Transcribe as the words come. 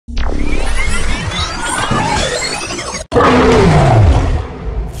You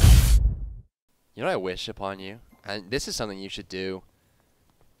know what I wish upon you? And this is something you should do.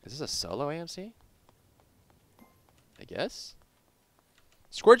 Is this a solo AMC? I guess?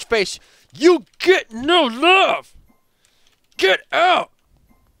 Squirch face, you get no love! Get out!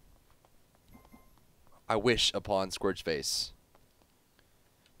 I wish upon Squirch face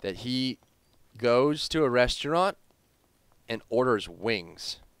that he goes to a restaurant and orders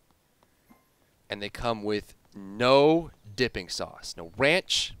wings. And they come with no dipping sauce. No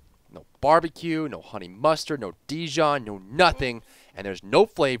ranch, no barbecue, no honey mustard, no Dijon, no nothing. And there's no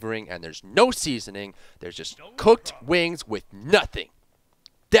flavoring and there's no seasoning. There's just cooked wings with nothing.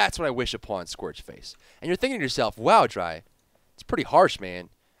 That's what I wish upon Squirch face. And you're thinking to yourself, wow, Dry, it's pretty harsh, man.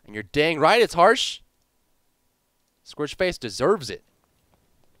 And you're dang right it's harsh. Squirch face deserves it.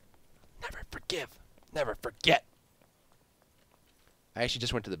 Never forgive. Never forget. I actually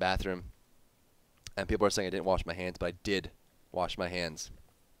just went to the bathroom. And people are saying I didn't wash my hands, but I did wash my hands.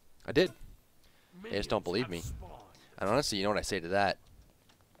 I did. They just don't believe me. And honestly, you know what I say to that?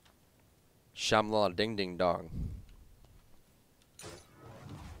 Shamla ding ding dong.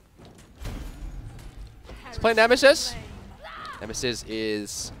 Let's play Nemesis. Nemesis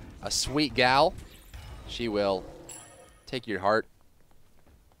is a sweet gal. She will take your heart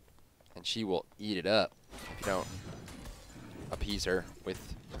and she will eat it up if you don't appease her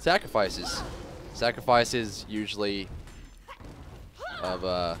with sacrifices. Sacrifices usually of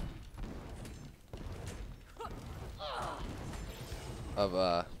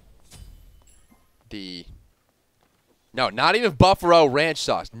the no, not even buffalo ranch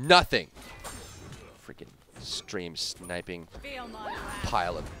sauce. Nothing. Freaking stream sniping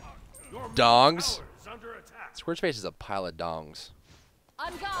pile of dongs. Squirch face is a pile of dongs.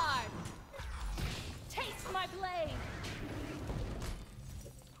 On guard. Taste my blade.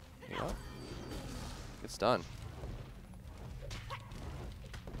 You know? It's done.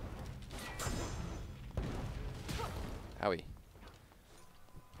 Owie.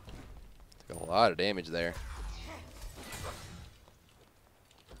 Took a lot of damage there.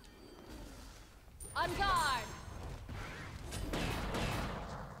 On guard.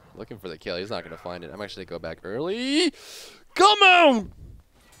 Looking for the kill. He's not going to find it. I'm actually going to go back early. Come on!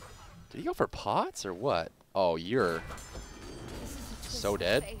 Did he go for pots or what? Oh, you're so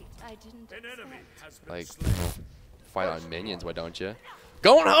dead. Like, fight on minions, why don't you?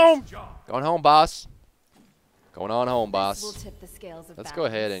 Going home! Going home, boss. Going on home, boss. Let's go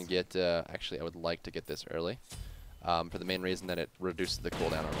ahead and get, actually, I would like to get this early. For the main reason that it reduces the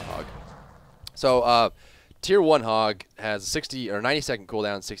cooldown on the hog. So, Tier 1 hog has 60 or 90-second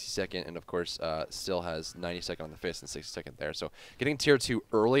cooldown, 60-second, and of course, still has 90-second on the fist and 60-second there. So, getting Tier 2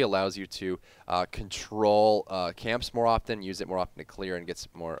 early allows you to control camps more often, use it more often to clear, and gets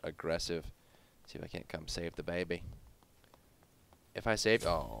more aggressive. See if I can't come save the baby. If I saved,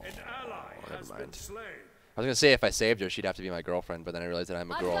 oh, never mind. I was gonna say if I saved her, she'd have to be my girlfriend, but then I realized that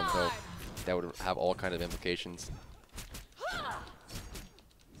I'm a girl, and so that would have all kind of implications.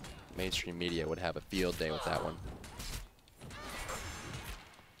 Mainstream media would have a field day with that one.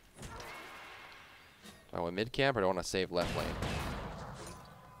 Do I want mid camp or do I want to save left lane?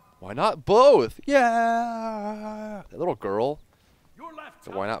 Why not both? Yeah! That little girl.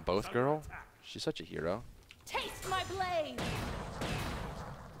 The why not both girl? She's such a hero. Taste my blade.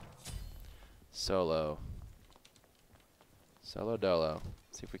 Solo. Solo dolo.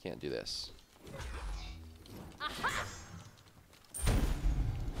 Let's see if we can't do this. Aha!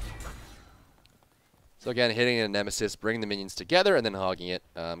 So again, hitting a Nemesis, bringing the minions together, and then hogging it.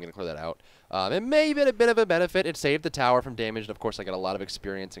 I'm going to clear that out. It may have been a bit of a benefit. It saved the tower from damage, and of course I got a lot of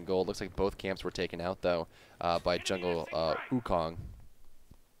experience and gold. Looks like both camps were taken out, though, by Jungle Wukong.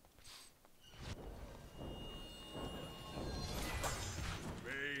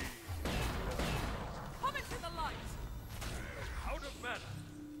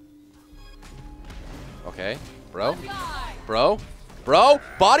 Okay, bro. Bro? Bro?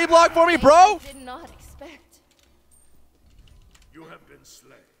 Body block for me, bro? Did not expect. You have been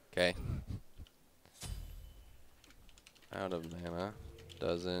slain. Okay. Out of mana.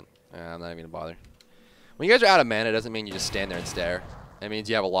 Doesn't. I'm not even gonna bother. When you guys are out of mana, it doesn't mean you just stand there and stare. It means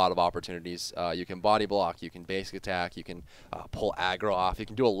you have a lot of opportunities. You can body block, you can basic attack, you can pull aggro off, you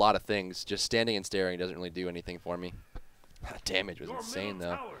can do a lot of things. Just standing and staring doesn't really do anything for me. That damage was insane,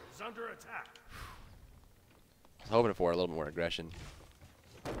 though. Under attack. I was hoping for a little more aggression.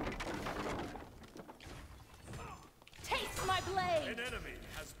 Taste my blade. An enemy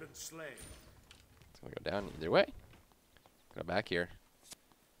has been slain. It's gonna go down either way. Go back here.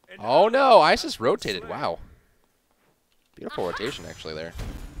 Oh no, Isis rotated. Wow. Beautiful rotation actually there.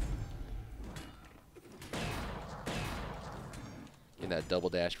 In that double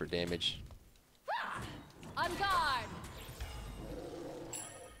dash for damage. On guard.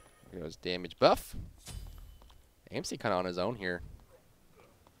 Here goes damage buff. AMC kind of on his own here.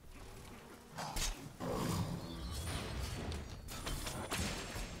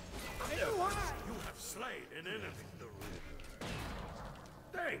 You have slain an enemy.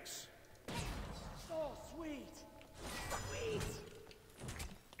 Thanks. So sweet. Sweet.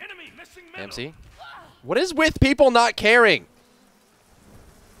 Enemy missing middle. AMC? What is with people not caring?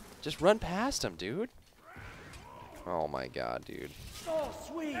 Just run past him, dude. Oh my god, dude. So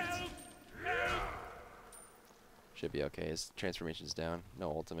sweet. Should be okay. His transformation's down. No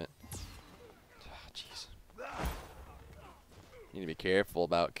ultimate. Jeez. Need to be careful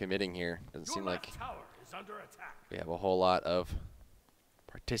about committing here. Doesn't seem like Tower is under attack. we have a whole lot of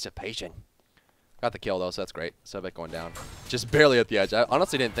participation. Got the kill though, so that's great. Sobek going down. Just barely at the edge. I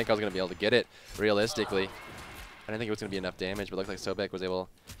honestly didn't think I was going to be able to get it, realistically. I didn't think it was going to be enough damage, but it looks like Sobek was able...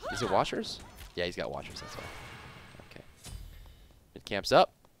 Is it Washers? Yeah, he's got Washers, that's why. Okay. Mid camp's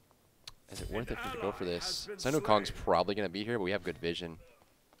up. Is it worth it for me to go for this? Sun Wukong's probably going to be here, but we have good vision.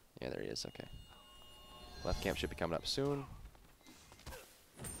 Yeah, there he is. Okay. Left camp should be coming up soon.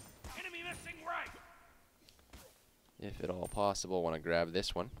 Enemy missing right. If at all possible, want to grab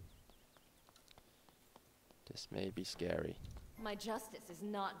this one. This may be scary. My justice is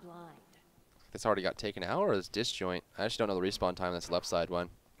not blind. This already got taken out, or is disjoint? I actually don't know the respawn time. That's left side one.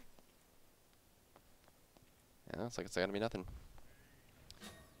 Yeah, looks like it's gonna be nothing.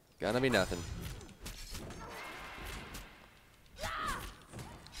 Gonna be nothing.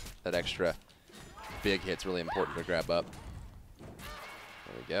 That extra big hit's really important to grab up.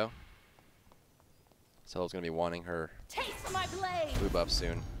 There we go. Solo's gonna be wanting her Taste my blade. blue buff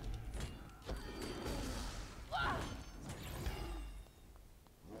soon.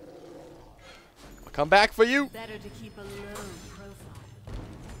 I'll come back for you. Better to keep a low profile.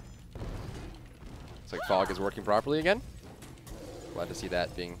 Looks like fog is working properly again. Glad to see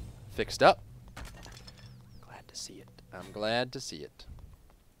that being fixed up. Glad to see it. I'm glad to see it.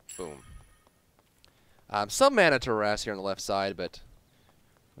 Boom. Some mana to harass here on the left side, but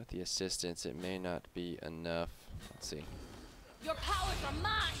with the assistance, it may not be enough. Let's see. Your powers are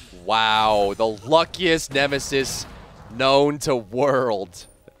mine. Wow, the luckiest Nemesis known to world.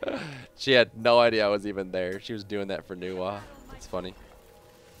 She had no idea I was even there. She was doing that for Nuwa. That's funny.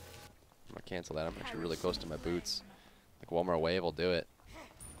 I'm gonna cancel that. I'm actually really close to my boots. Like one more wave will do it.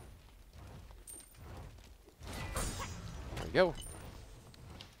 There we go.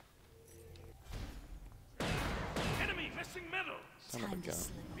 Enemy missing middle. Son of a gun.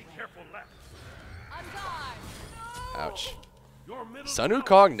 Be careful left. On guard. Ouch. Your middle Sun tower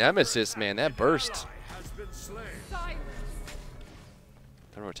Wukong Nemesis, man, that burst. ally has been slain. Silence.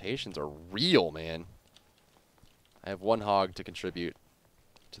 The rotations are real, man. I have one hog to contribute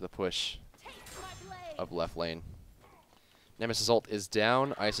to the push Taste my blade. of left lane. Nemesis ult is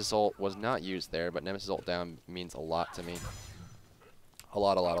down. Isis ult was not used there, but Nemesis ult down means a lot to me. A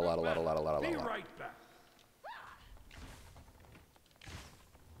lot. Be right back.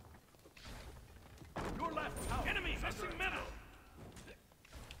 Your left tower. Enemy missing middle.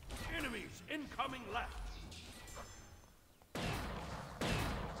 Enemies incoming left.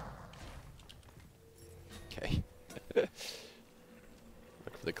 Okay. Look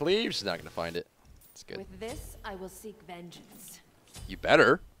for the cleave. She's not going to find it. It's good. With this, I will seek vengeance. You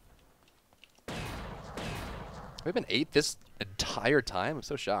better. We've been 8 this entire time. I'm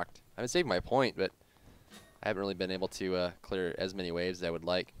so shocked. I've been saving my point, but I haven't really been able to clear as many waves as I would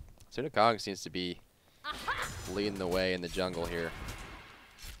like. Sun Wukong seems to be leading the way in the jungle here.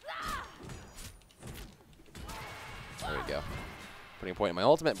 There we go. Putting a point in my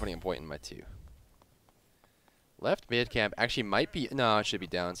ultimate, putting a point in my 2. Left mid camp actually might be... No, it should be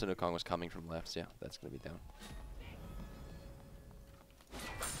down. Sun Wukong was coming from left, so yeah, that's going to be down.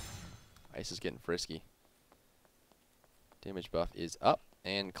 Ice is getting frisky. Damage buff is up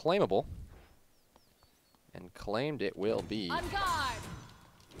and claimable. And claimed it will be. On guard.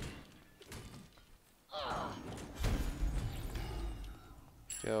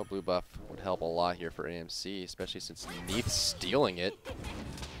 Go, blue buff would help a lot here for AMC, especially since Neith's stealing it.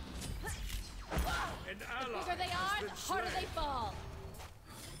 An ally The bigger they has are, been the harder slain. they fall.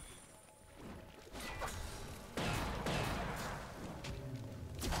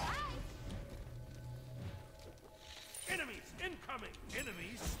 Enemies incoming.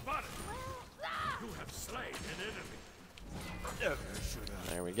 Enemies spotted. You have slain an enemy.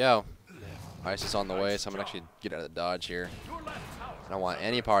 There we go. Ice is on the way, so I'm going to actually get out of the dodge here. Your left tower. I don't want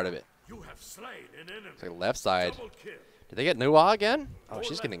any part of it. You have slain an enemy. It's like left side. Double kill. Did they get Nuwa again? Oh, Your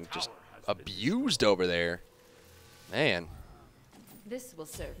she's left getting just tower has been abused over there. Man. This will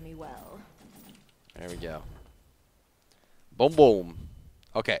serve me well. There we go. Boom, boom.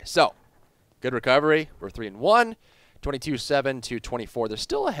 Okay, so good recovery. We're 3-1. 22-7 to 24. They're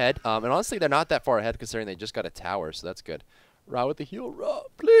still ahead, and honestly, they're not that far ahead considering they just got a tower, so that's good. Ra with the heal. Ra,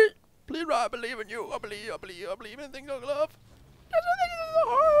 please, please, Ra, I believe in you. I believe in things of love. There's nothing in the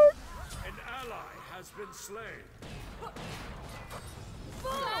heart. An ally has been slain.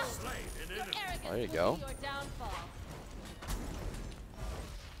 Slain an enemy. There you go. Your downfall.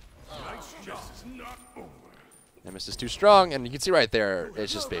 Nice job. This is not over. Nemesis is too strong, and you can see right there,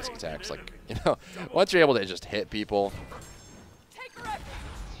 it's just basic attacks. Like, you know, once you're able to just hit people. Take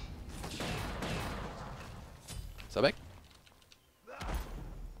refuge. Sobek?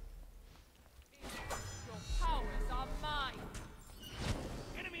 Your powers are mine.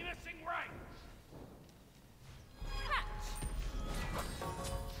 Enemy missing right. Catch.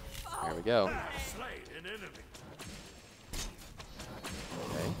 There we go. Slain an enemy.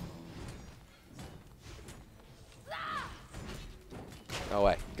 Okay. Go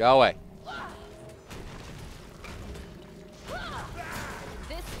away. Go away.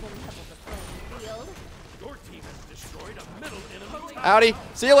 This will level the playing field. Your team has destroyed a middle enemy. Howdy.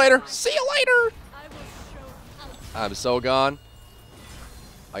 See you later. See you later. I will show out. I'm so gone.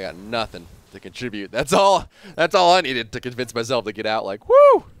 I got nothing to contribute. That's all I needed to convince myself to get out. Like,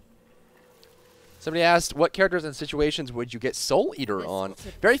 woo! Somebody asked, what characters and situations would you get Soul Eater This on? will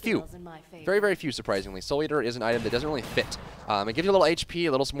tip the Very few. scales in my favor. Very, very few, surprisingly. Soul Eater is an item that doesn't really fit. It gives you a little HP,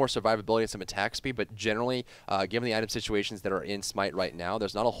 a little more survivability, and some attack speed, but generally, given the item situations that are in Smite right now,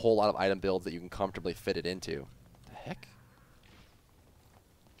 there's not a whole lot of item builds that you can comfortably fit it into. The heck?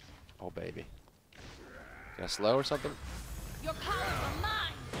 Oh, baby. Gonna slow or something? Your powers are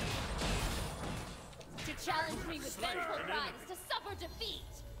mine. To challenge me with vengeful pride is to suffer defeat.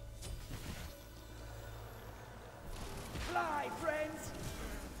 Fly, friends!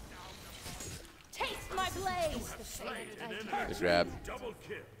 Taste my blade. Slain an enemy. Good grab. Double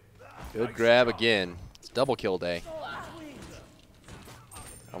kill. Good grab again. It's double kill day.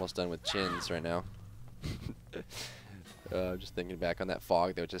 Almost done with chins right now. Just thinking back on that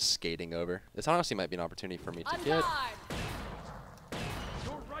fog they were just skating over. This honestly might be an opportunity for me to On get. guard.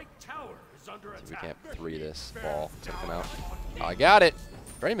 Your right tower is under See if we attack. can't 3 this ball to come out. Oh, I got it.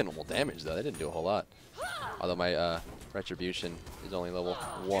 Very minimal damage though. They didn't do a whole lot. Although my retribution is only level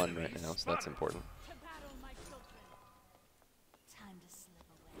 1 right now, so that's important. To battle, my children. Time to slip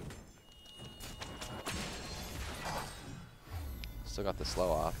away. Still got the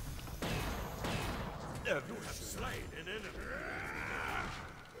slow off. You have slain an enemy.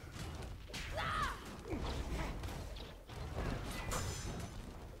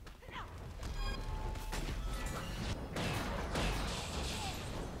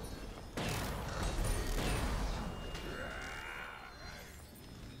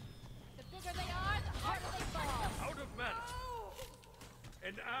 The bigger they are, the harder they fall. Out of mana.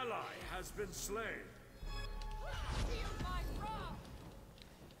 An ally has been slain. Feel my wrath.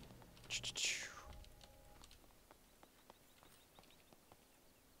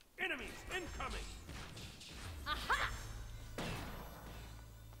 Enemies incoming. Aha!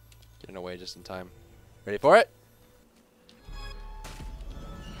 Getting away just in time. Ready for it?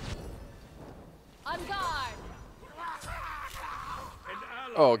 On guard. An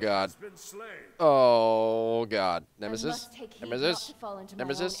ally Oh, God. has been slain. Oh, God. I Nemesis? must take heed not Nemesis? to fall into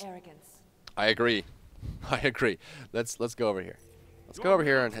Nemesis? my own arrogance. I agree. I agree. Let's go over here. Let's go over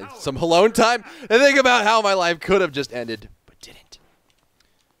here and have some alone time and think about how my life could have just ended, but didn't.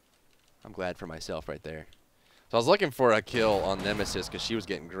 I'm glad for myself right there. So I was looking for a kill on Nemesis because she was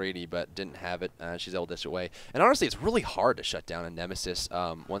getting greedy, but didn't have it. She's able to dish it away. And honestly, it's really hard to shut down a Nemesis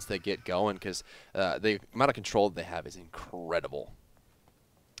once they get going because the amount of control that they have is incredible.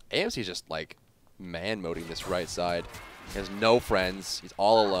 AMC's just like man-moding this right side. He has no friends. He's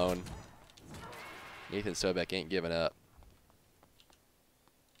all alone. Nathan Sobek ain't giving up.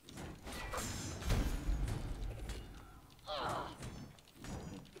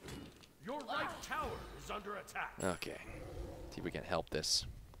 Your right tower is under attack. Okay. See if we can help this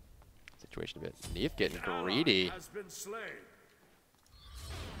situation a bit. Neef getting An ally greedy. has been slain.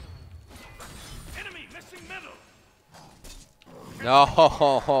 Enemy missing middle. No.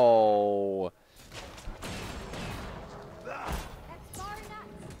 That's far enough.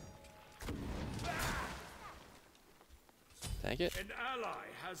 Take it. An ally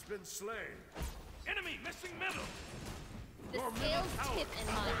has been slain. Enemy missing middle. The Your middle scales tower tip in is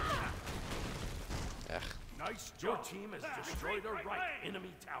my under favor. attack. Ugh. Nice job. Your team has destroyed a right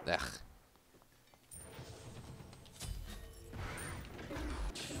enemy tower. Ugh.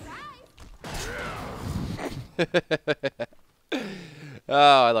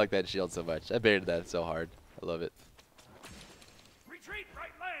 Oh, I like that shield so much. I baited that so hard. I love it. Retreat,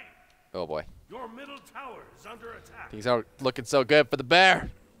 right lane. Oh boy. Your middle tower is under attack. Things aren't looking so good for the bear.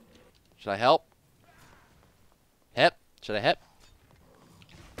 Should I help? Hep? Should I hep?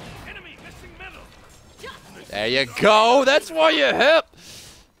 Enemy missing middle. There you go. That's why you hep.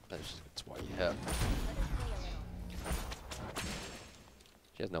 That's why you hep.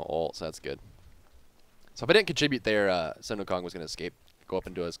 She has no ult, so that's good. So if I didn't contribute there, Sun Wukong was going to escape, go up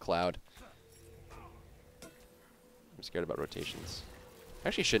into his cloud. I'm scared about rotations.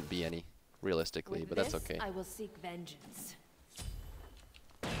 Actually, shouldn't be any, realistically, but that's okay. I will seek vengeance.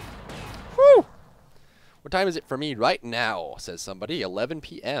 Woo! What time is it for me right now? Says somebody. 11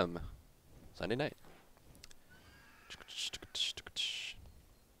 p.m. Sunday night.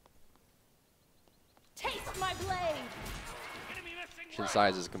 Taste my blade. Enemy missing Shin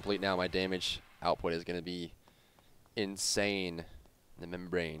size is complete now. My damage output is going to be insane. The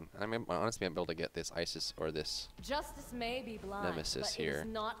membrane. I mean, honestly, I'm able to get this Isis or this. Justice may be blind, Nemesis but here. it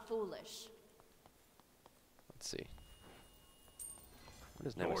is not foolish. Let's see. What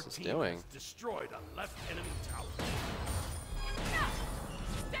is Your Nemesis team doing? has destroyed a left enemy tower.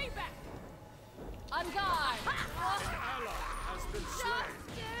 Stay back. On guard. An ally has been slain.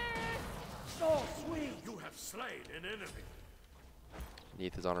 Justice. So sweet. You have slain an enemy.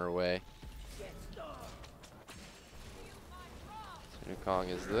 Neith is on her way. Sun Wukong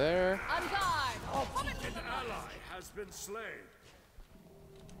is there. On guard. An ally has been slain.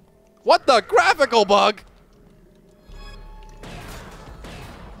 What the graphical bug?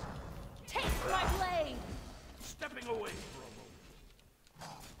 Taste my blade. Stepping away for a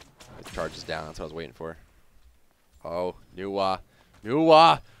moment. It charges down. That's what I was waiting for. Oh, Nuwa.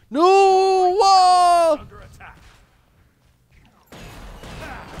 Nuwa. Nuwa! Under attack.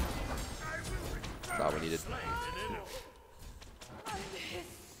 That's all we needed. Slain an enemy.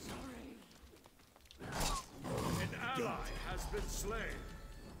 An ally has been slain.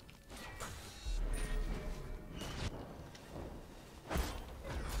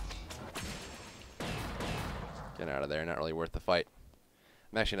 Get out of there. Not really worth the fight.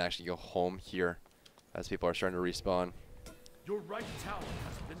 I'm actually going to go home here as people are starting to respawn. Your right tower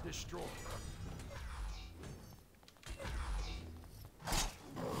has been destroyed.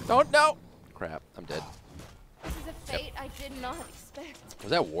 Don't know. Crap. I'm dead. This is a fate I did not expect.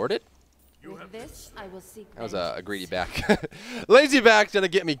 Was that warded? You have With this, I will seek That was vengeance. a greedy back. Lazy back's going to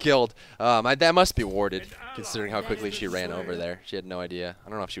get me killed. That must be warded, considering how quickly she ran over there. She had no idea. I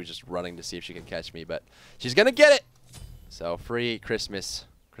don't know if she was just running to see if she could catch me, but she's going to get it. So free Christmas.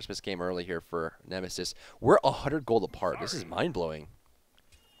 Christmas came early here for Nemesis. We're 100 gold apart. This is mind-blowing.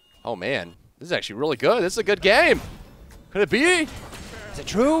 Oh, man. This is actually really good. This is a good game. Could it be? Is it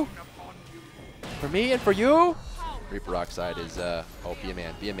true? For me and for you? Reaper Oxide is, oh, be a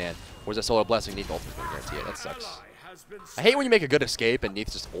man. Be a man. Where's that Solar Blessing? Neith ultimate's going to guarantee it. That sucks. I hate when you make a good escape and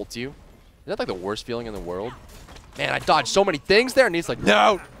Neith just ults you. Is that like the worst feeling in the world? Man, I dodged so many things there and Neith's like,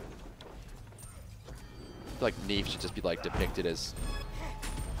 no! I feel like Neith should just be like depicted as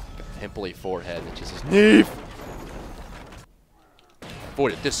like a pimply forehead that just says, Neith!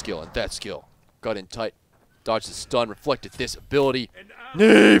 Avoided this skill and that skill. Got in tight. Dodged the stun, reflected this ability.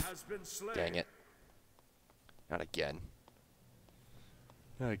 Neith! Dang it. Not again.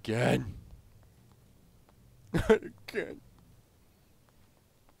 Not again. Not again.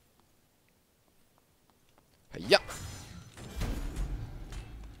 Yep.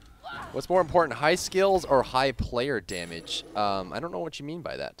 What's more important, high skills or high player damage? I don't know what you mean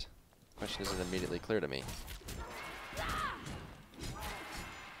by that. Question isn't immediately clear to me.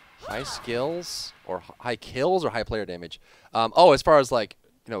 High skills or high kills or high player damage? Oh, as far as like,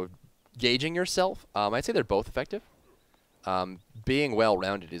 you know, gauging yourself, I'd say they're both effective. Being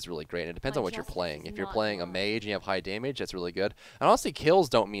well-rounded is really great. And it depends on what you're playing. If you're playing a mage and you have high damage, that's really good. And honestly, kills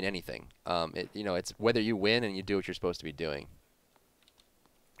don't mean anything. You know, it's whether you win and you do what you're supposed to be doing.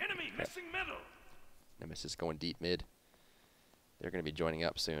 Enemy missing middle. Nemesis going deep mid. They're going to be joining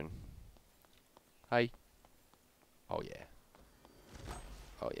up soon. Hi. Oh, yeah.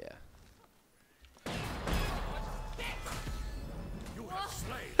 Oh, yeah. You have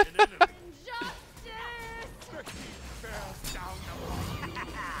slain an enemy.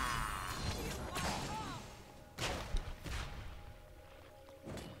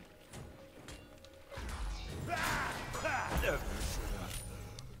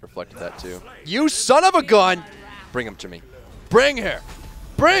 Reflected that too. You son of a gun! Bring him to me. Bring her!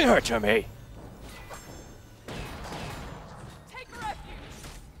 Bring her to me!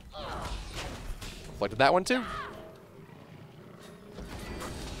 Reflected that one too.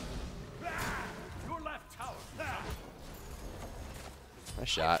 Your left tower. Nice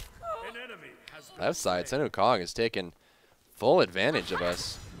shot. An enemy has been Left side, slain. Sun Wukong is taking full advantage of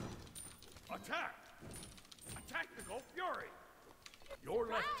us. Attack! Attack the Gulf Fury! Your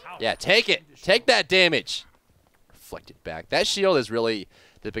left tower. Yeah, take it. Take that damage. Reflected back. That shield is really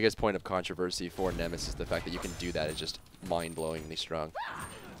the biggest point of controversy for Nemesis. The fact that you can do that is just mind-blowingly strong.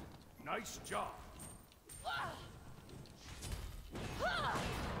 Nice job.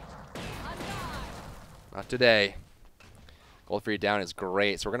 Not today. Gold free down is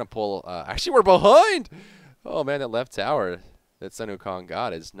great, so we're going to pull... actually, we're behind! Oh, man, that left tower that Sun Wukong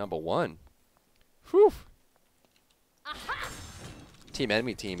got is #1. Whew. Team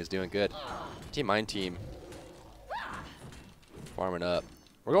enemy team is doing good. Team mine team farming up.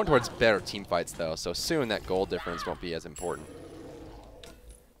 We're going towards better team fights, though, so soon that gold difference won't be as important.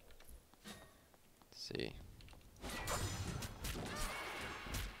 Let's see.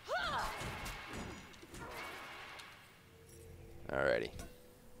 Alrighty.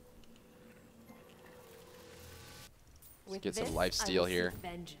 Let's get some life steal here.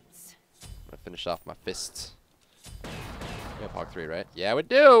 I'm gonna finish off my fists. We have Hawk 3, right? Yeah, we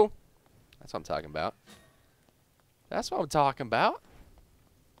do! That's what I'm talking about. That's what I'm talking about.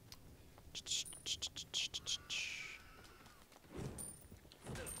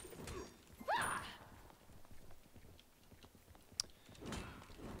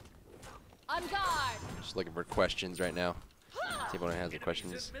 On guard. Just looking for questions right now. See if anyone has any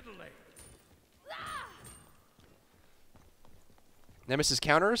questions. Middle lane. Nemesis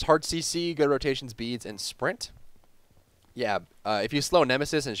counters, hard CC, good rotations, beads, and sprint. Yeah, if you slow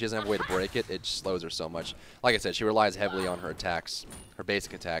Nemesis and she doesn't have a way to break it, it slows her so much. Like I said, she relies heavily on her attacks, her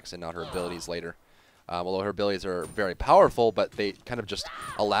basic attacks, and not her abilities later. Although her abilities are very powerful, but they kind of just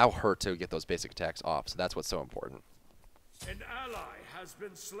allow her to get those basic attacks off. So that's what's so important. An ally has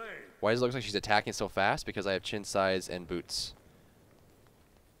been slain. Why does it look like she's attacking so fast? Because I have chin size and boots.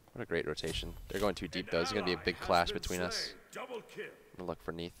 What a great rotation. They're going too deep, though. There's going to be a big clash between us. Double kill. I'm going to look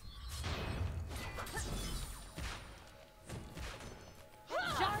for Neath.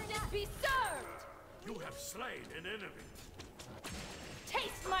 Justice be served. You have slain an enemy.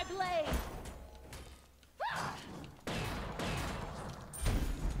 Taste my blade.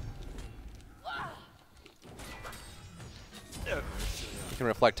 You can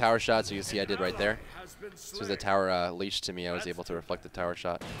reflect tower shots, so you can see I did right there. Has been As slain. soon as the tower leashed to me, I was able to reflect the tower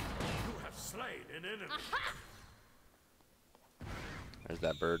shot. You have slain an enemy. There's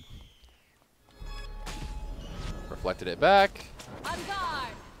that bird. Reflected it back. On guard.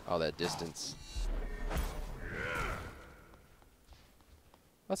 Oh, that distance.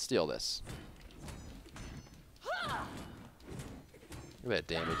 Let's steal this. Look at that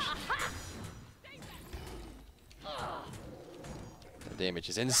damage. The damage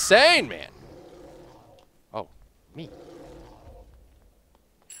is insane, man. Oh, me.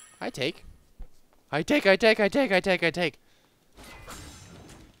 I take. I take, I take, I take, I take, I take.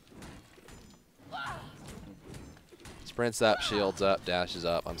 Sprints up, shields up, dashes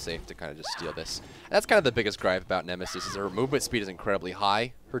up. I'm safe to kind of just steal this. That's kind of the biggest gripe about Nemesis is her movement speed is incredibly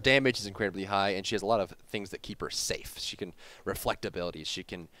high. Her damage is incredibly high, and she has a lot of things that keep her safe. She can reflect abilities. She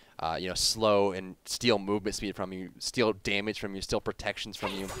can, you know, slow and steal movement speed from you, steal damage from you, steal protections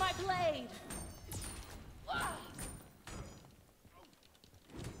from you. Taste my blade.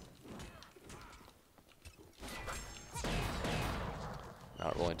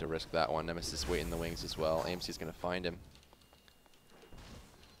 Not willing to risk that one. Nemesis waiting in the wings as well. AMC's going to find him.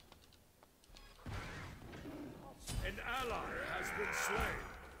 An ally has been slain.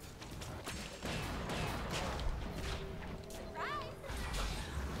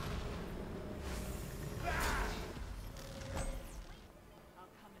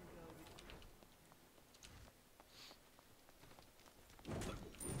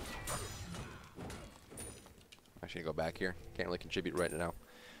 Actually, go back here. Can't really contribute right now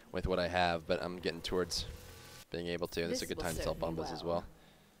with what I have, but I'm getting towards being able to. This is a good time to sell Bumbas as well.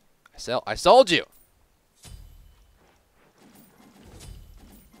 I sold you!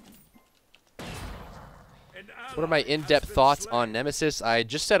 What are my in-depth thoughts on Nemesis? I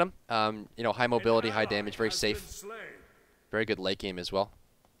just said them. You know, high mobility, high damage, very safe. Very good late game as well.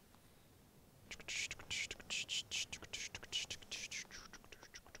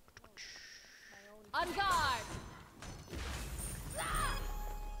 On guard.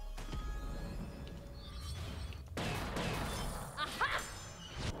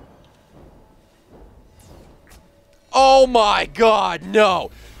 Oh my God, no!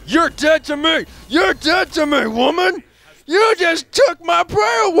 You're dead to me! You're dead to me, woman! You just took my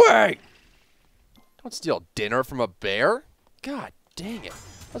prey away! Don't steal dinner from a bear. God dang it.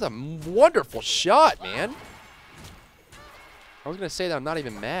 That was a wonderful shot, man. I was gonna say that I'm not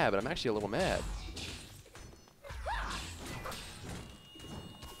even mad, but I'm actually a little mad.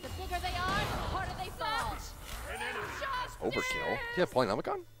 The bigger they are, the harder they fall. Overkill. Do you have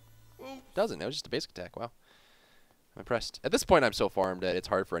Polynomicon? Doesn't. It was just a basic attack. Wow. I'm impressed. At this point, I'm so farmed that it's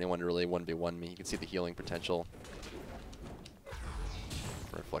hard for anyone to really 1v1 me. You can see the healing potential.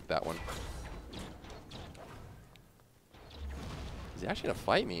 Reflect that one. Is he actually gonna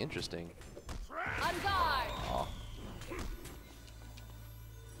fight me? Interesting. On guard. Oh.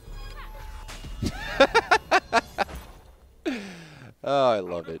 Oh, I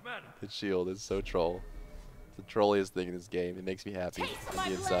love it. The shield is so troll. It's the trolliest thing in this game. It makes me happy on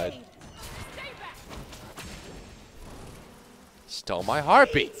the inside. Stole my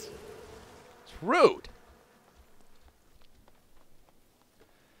heartbeat. It's rude.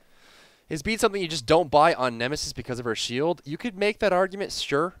 Is beat something you just don't buy on Nemesis because of her shield? You could make that argument,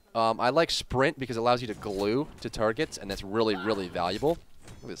 sure. I like Sprint because it allows you to glue to targets, and that's really, really valuable.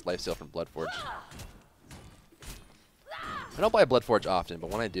 Look at this lifesteal from Bloodforge. I don't buy Bloodforge often, but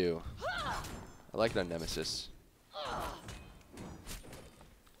when I do, I like it on Nemesis.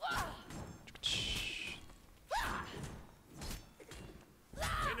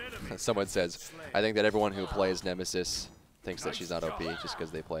 Someone says, I think that everyone who plays Nemesis thinks that she's not OP just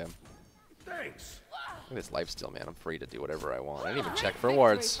because they play him. Thanks. Look at this lifesteal, man. I'm free to do whatever I want. I didn't even check for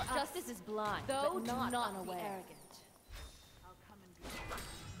wards. Justice is blind, Though but do not not unaware. be arrogant. I'll come and be.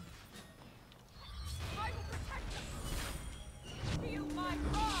 I will protect them. Feel my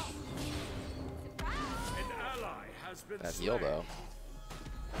wrath. An ally has been That slain. heal, though.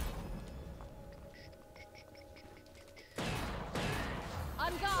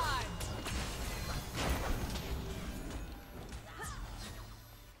 On guard.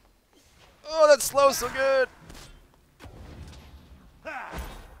 Oh, that slow's so good. The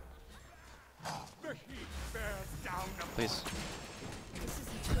heat bears down upon Please. This is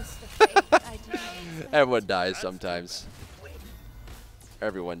a twist of fate that I do not accept. Everyone dies sometimes.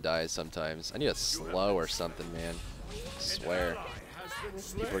 Everyone dies sometimes. I need a slow or something, man. I swear.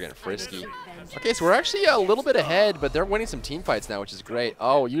 People are getting frisky. Okay, so we're actually a little bit ahead, but they're winning some team fights now, which is great.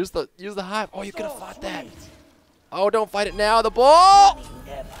 Oh, use the hive. Oh, you could have fought that. Oh, don't fight it now. The ball.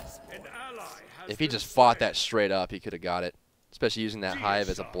 an ally has If he been just fought slain. that straight up, he could have got it. Especially using that hive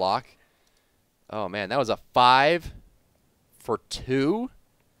as a block. Oh, man, that was a 5 for 2.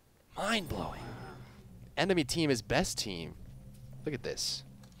 Mind-blowing. Enemy team is best team. Look at this.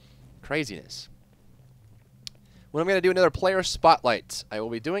 Craziness. When I'm going to do another player spotlight, I will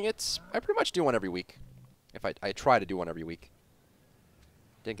be doing it. I pretty much do one every week. If I try to do one every week.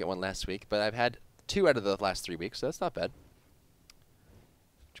 Didn't get one last week, but I've had 2 out of the last 3 weeks, so that's not bad.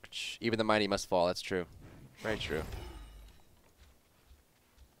 Even the mighty must fall. That's true. Very true.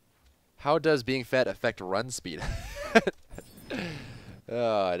 How does being fed affect run speed?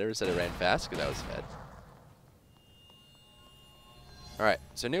 Oh, I never said it ran fast because I was fed. All right,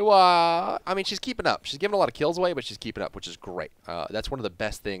 so new. I mean, she's keeping up. She's giving a lot of kills away, but she's keeping up, which is great. That's one of the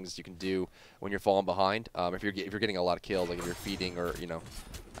best things you can do when you're falling behind. If you're getting a lot of kills, like if you're feeding, or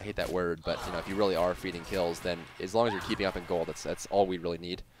I hate that word, but if you really are feeding kills, then as long as you're keeping up in gold, that's all we really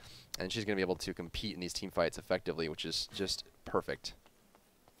need. And she's gonna be able to compete in these team fights effectively, which is just perfect.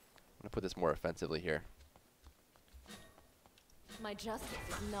 I'm gonna put this more offensively here. My justice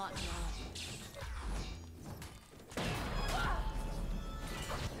is not blind.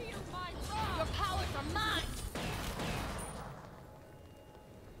 Feel my wrath. Your powers are mine.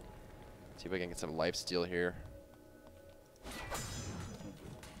 See if I can get some life steal here.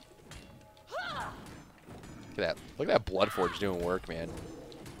 Look at that! Look at that Bloodforge doing work, man.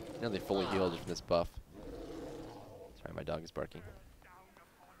 Nearly fully healed just from this buff. Sorry, my dog is barking.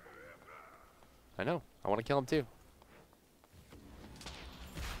 I know. I want to kill him too.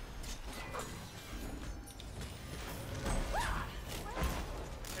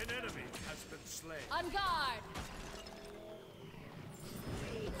 An enemy has been slain. On guard.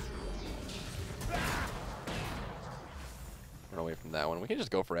 Run away from that one. We can just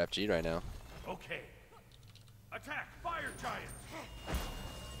go for FG right now. Okay. Attack, fire giant.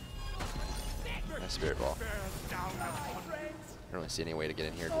 Nice spirit ball. Bears down upon I don't really see any way to get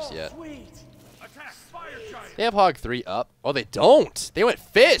in here just yet. attack, fire giant. They have Hog 3 up. Oh, they don't. They went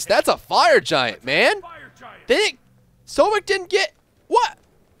Fist. That's a fire giant, man. Fire giant. They didn't. Sobek didn't get. What?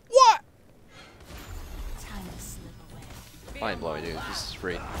 What? Time to slip away. Mind blowing, dude. This is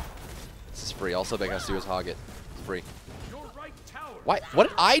free. This is free. All Sobek has to do is hog it. It's free. Your right tower. Why? What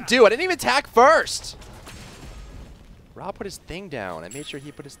did I do? I didn't even attack first. Rob put his thing down. I made sure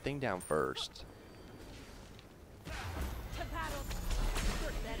he put his thing down first.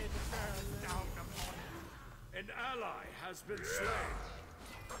 Down upon you. An An ally has been slain.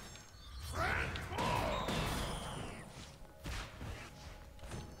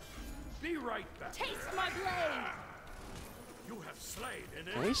 Be right back. Taste my blade! You have slain an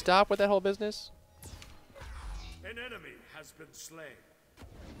Can enemy. we stop with that whole business? An enemy has been slain.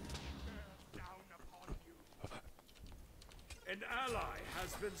 An ally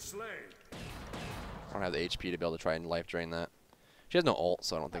has been slain. I don't have the HP to be able to try and life drain that. She has no ult,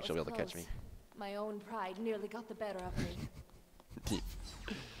 so I don't think That she'll be was able to catch me. close. My own pride nearly got the better of me.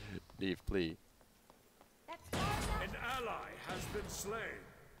 Neve, please. That's far enough. An ally has been slain.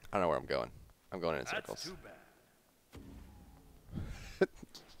 I don't know where I'm going. I'm going in That's circles. too bad.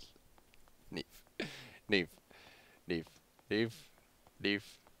 Neve. Neve. Neve. Neve.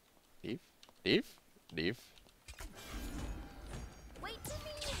 Neve. Neve. Neve. Neve. Wait to me!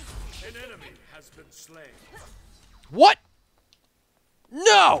 An enemy has been slain. What?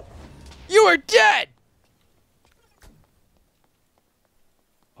 No! You are dead!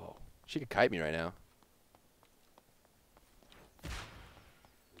 Oh, she could kite me right now.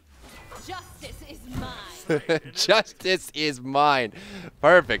 Justice is mine! Justice is mine.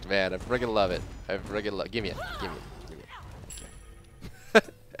 Perfect, man. I freaking love it. I freaking love. Give me it. Give me it. Give me it. Okay.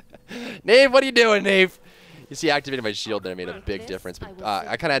 Nave, what are you doing, Nave? You see, activating my shield there made a big difference, but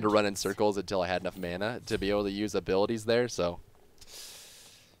I kind of had to run in circles until I had enough mana to be able to use abilities there. So,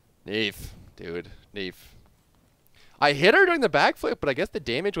 Nave, dude, Nave. I hit her during the backflip, but I guess the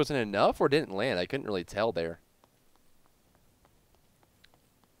damage wasn't enough or didn't land. I couldn't really tell there.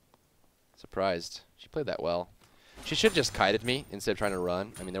 Surprised. She played that well. She should have just kited me instead of trying to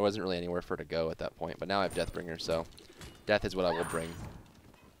run. I mean, there wasn't really anywhere for her to go at that point. But now I have Deathbringer, so death is what I will bring.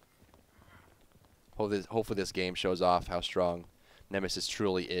 Hopefully this game shows off how strong Nemesis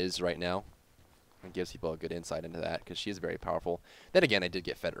truly is right now. And gives people a good insight into that, because she is very powerful. Then again, I did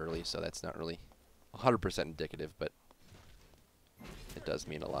get fed early, so that's not really 100% indicative, but it does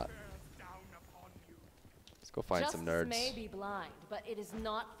mean a lot. Let's go find some nerds. Justice may be blind, but it is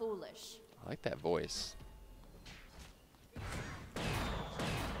not foolish. I like that voice.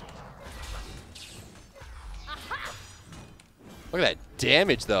 Look at that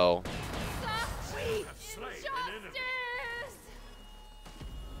damage, though. You have slain an enemy. Justice!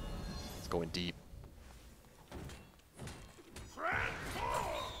 It's going deep.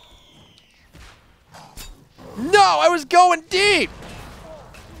 No, I was going deep.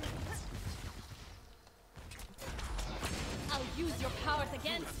 I'll use your powers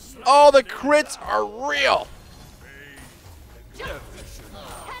against you! Oh, the crits are real. Justice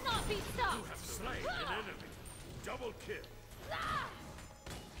cannot be stopped! Have slain an enemy. Double kill.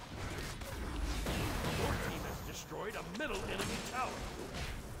 Your team has destroyed a middle enemy tower.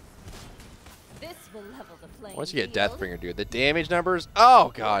 This will level the playing Once you get field. Deathbringer, dude, the damage numbers.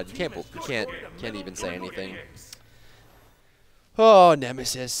 Oh God, you can't even say anything. Oh,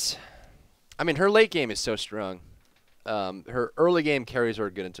 Nemesis. I mean, her late game is so strong. Her early game carries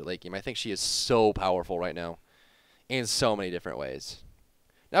her good into late game. I think she is so powerful right now in so many different ways.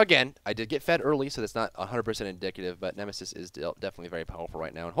 Now, again, I did get fed early, so that's not 100% indicative, but Nemesis is definitely very powerful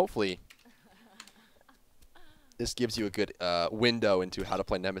right now, and hopefully this gives you a good window into how to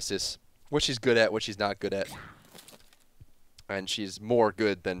play Nemesis, what she's good at, what she's not good at, and she's more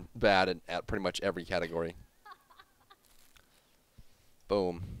good than bad at pretty much every category.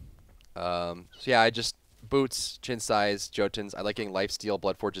 Boom. So yeah, I just boots, chin size, Jotuns. I like getting lifesteal.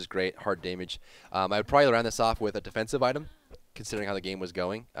 Bloodforge is great. Hard damage. I would probably round this off with a defensive item, considering how the game was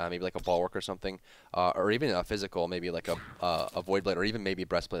going. Maybe like a bulwark or something, or even a physical, maybe like a void blade, or even maybe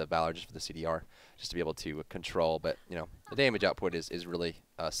breastplate of valor just for the CDR, just to be able to control. But you know, the damage output is really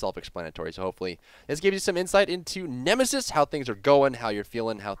self-explanatory. So hopefully this gives you some insight into Nemesis, how things are going, how you're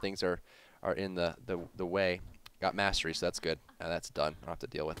feeling, how things are in the way. Got mastery, so that's good. That's done. I don't have to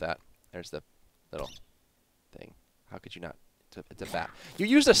deal with that. There's the little thing. How could you not? It's a bat. You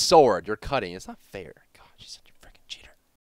used a sword. You're cutting. It's not fair. God, she's such